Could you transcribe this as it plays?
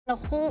The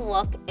whole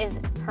look is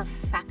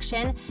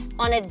perfection.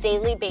 On a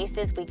daily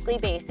basis, weekly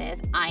basis,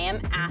 I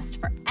am asked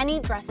for any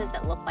dresses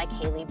that look like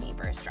Hailey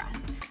Bieber's dress.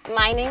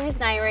 My name is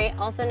Nayri,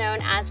 also known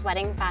as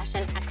wedding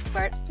fashion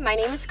expert. My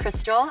name is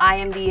Crystal. I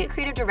am the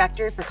creative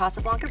director for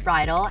Casablanca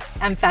Bridal.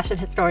 I'm fashion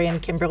historian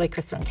Kimberly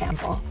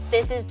Chrisman-Campbell.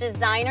 This is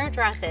Designer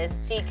Dresses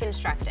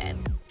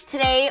Deconstructed.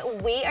 Today,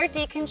 we are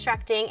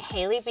deconstructing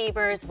Hailey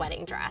Bieber's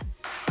wedding dress.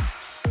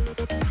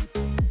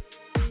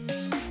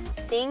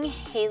 Seeing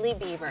Hailey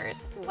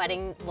Bieber's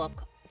wedding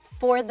look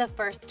for the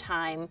first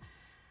time.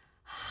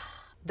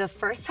 The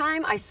first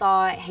time I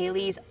saw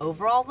Hailey's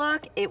overall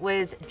look, it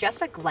was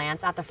just a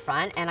glance at the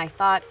front and I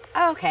thought,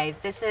 oh, okay,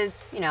 this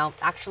is,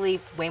 actually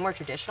way more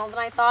traditional than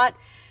I thought.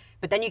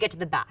 But then you get to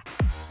the back.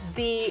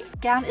 The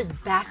gown is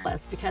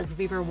backless because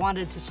Bieber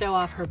wanted to show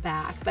off her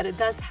back, but it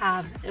does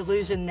have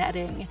illusion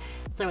netting,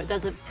 so it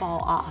doesn't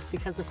fall off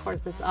because of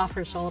course it's off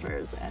her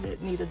shoulders and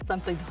it needed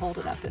something to hold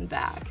it up and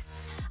back.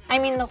 I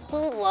mean, the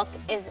whole look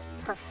is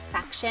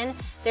perfection.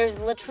 There's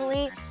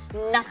literally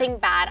nothing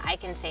bad I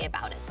can say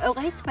about it. A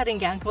lace wedding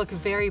gown can look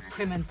very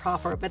prim and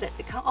proper, but it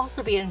can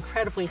also be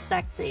incredibly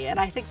sexy, and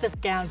I think this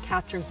gown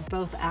captures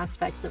both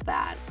aspects of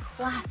that.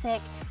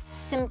 Classic,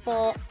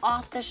 simple,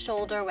 off the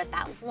shoulder with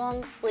that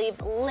long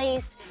sleeve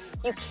lace.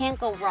 You can't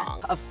go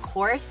wrong. Of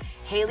course,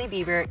 Hailey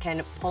Bieber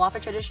can pull off a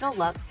traditional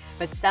look,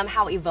 but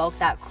somehow evoke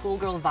that cool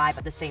girl vibe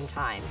at the same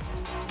time.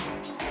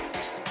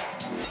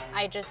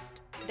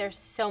 There's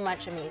so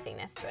much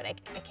amazingness to it,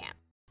 I can't.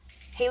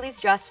 Hailey's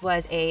dress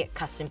was a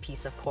custom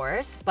piece, of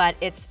course, but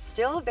it's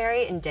still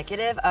very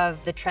indicative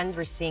of the trends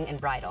we're seeing in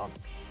bridal.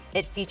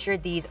 It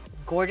featured these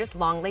gorgeous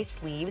long lace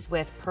sleeves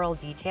with pearl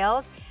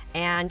details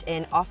and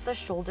an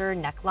off-the-shoulder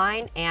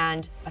neckline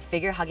and a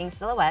figure-hugging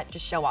silhouette to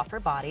show off her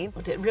body.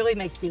 It really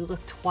makes you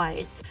look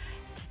twice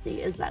to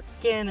see, is that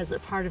skin, is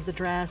it part of the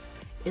dress,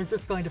 is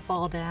this going to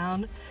fall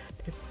down?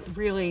 It's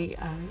really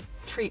a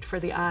treat for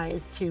the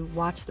eyes to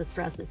watch this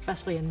dress,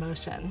 especially in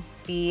motion.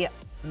 The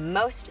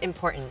most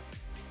important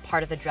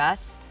part of the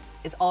dress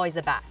is always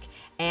the back.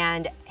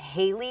 And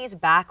Hailey's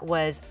back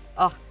was,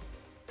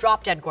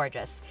 drop dead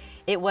gorgeous.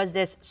 It was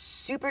this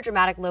super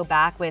dramatic low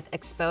back with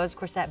exposed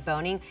corset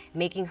boning,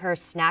 making her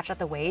snatch at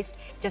the waist.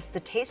 Just the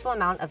tasteful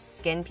amount of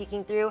skin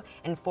peeking through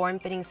and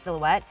form-fitting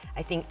silhouette,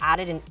 I think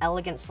added an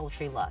elegant,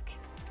 sultry look.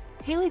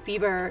 Hailey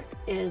Bieber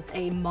is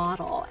a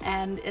model,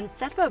 and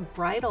instead of a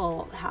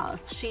bridal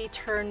house, she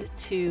turned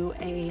to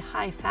a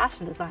high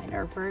fashion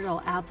designer,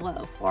 Virgil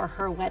Abloh, for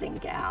her wedding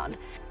gown.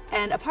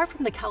 And apart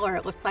from the color,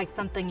 it looks like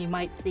something you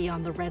might see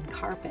on the red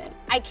carpet.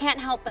 I can't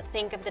help but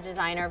think of the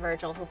designer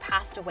Virgil, who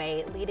passed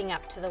away leading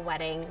up to the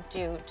wedding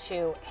due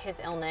to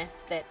his illness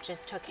that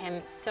just took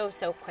him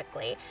so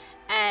quickly.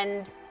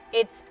 And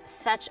it's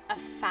such a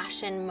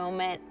fashion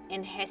moment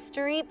in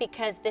history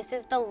because this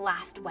is the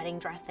last wedding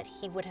dress that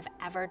he would have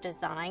ever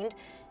designed,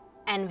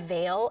 and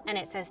veil, and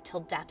it says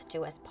 "till death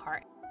do us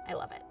part." I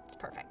love it, it's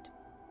perfect.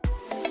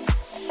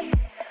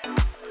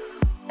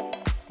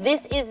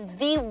 This is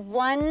the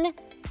one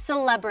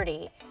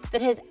celebrity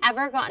that has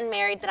ever gotten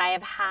married that I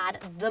have had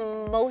the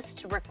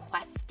most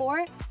requests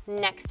for,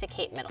 next to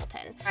Kate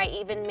Middleton. I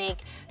even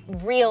make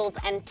reels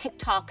and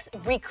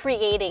TikToks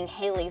recreating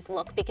Hailey's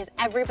look because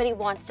everybody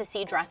wants to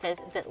see dresses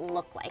that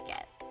look like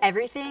it.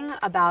 Everything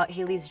about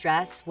Hailey's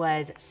dress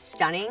was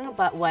stunning,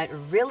 but what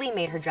really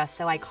made her dress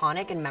so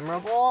iconic and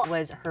memorable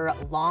was her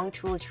long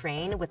tulle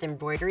train with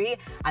embroidery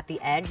at the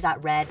edge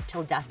that read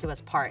 "till death do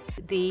us part."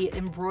 The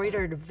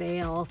embroidered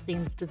veil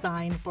seems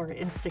designed for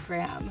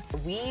Instagram.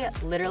 We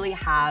literally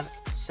have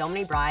so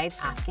many brides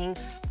asking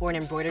for an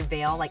embroidered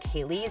veil like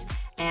Hailey's,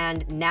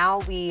 and now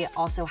we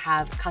also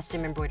have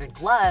custom embroidered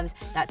gloves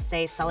that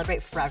say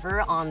 "Celebrate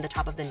Forever" on the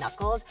top of the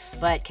knuckles,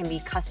 but can be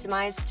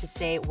customized to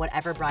say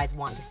whatever brides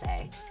want to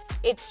say.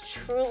 It's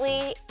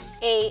truly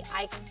an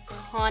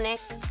iconic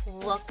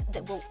look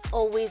that will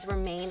always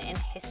remain in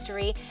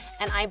history,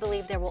 and I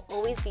believe there will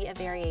always be a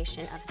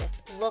variation of this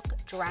look,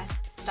 dress,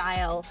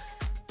 style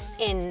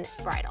in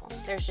bridal.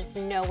 There's just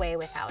no way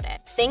without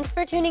it. Thanks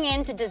for tuning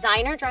in to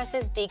Designer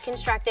Dresses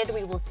Deconstructed.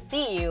 We will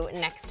see you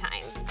next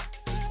time.